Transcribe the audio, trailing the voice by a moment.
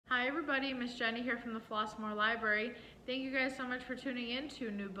everybody, Miss Jenny here from the Flossmoor Library. Thank you guys so much for tuning in to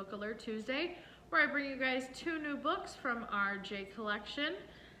New Book Alert Tuesday, where I bring you guys 2 new books from our J collection.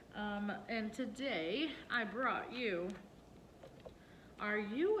 And today I brought you Are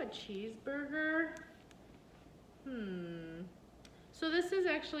You a Cheeseburger? So this is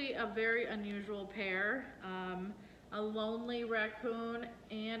actually a very unusual pair, a lonely raccoon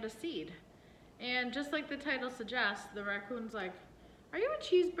and a seed. And just like the title suggests, the raccoon's like, "Are you a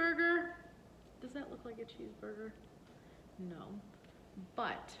cheeseburger?" Does that look like a cheeseburger? No.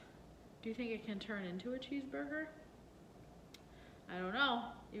 But do you think it can turn into a cheeseburger? I don't know.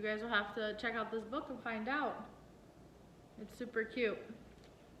 You guys will have to check out this book and find out. It's super cute.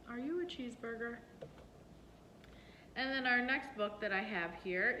 Are you a cheeseburger? And then our next book that I have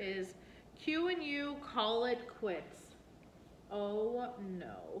here is Q and You Call It Quits. Oh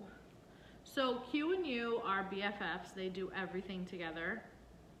no. So Q and You are BFFs. They do everything together.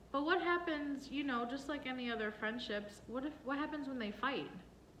 But what happens, you know, just like any other friendships, what happens when they fight?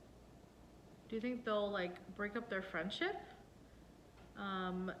 Do you think they'll like break up their friendship?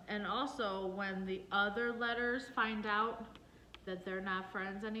 And also when the other letters find out that they're not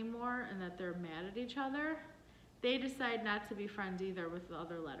friends anymore and that they're mad at each other, they decide not to be friends either with the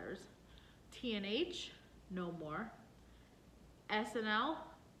other letters. T and H, no more. S and L,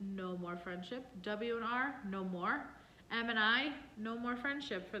 no more friendship. W and R, no more. M and I, no more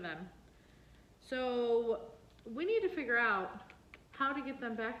friendship for them. So we need to figure out how to get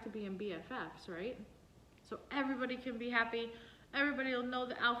them back to being BFFs, right? So everybody can be happy. Everybody will know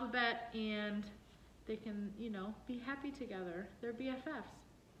the alphabet and they can, you know, be happy together. They're BFFs,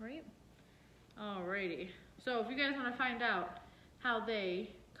 right? Alrighty. So if you guys want to find out how they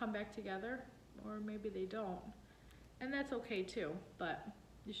come back together, or maybe they don't, and that's okay too, but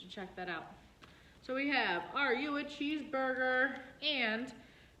you should check that out. So we have Are You a Cheeseburger and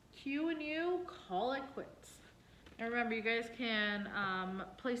Q and You Call It Quits. And remember, you guys can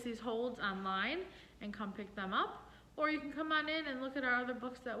place these holds online and come pick them up, or you can come on in and look at our other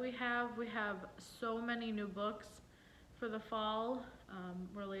books that we have. We have so many new books for the fall.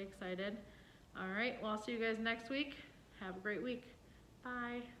 Really excited. All right, well, I'll see you guys next week. Have a great week.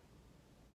 Bye.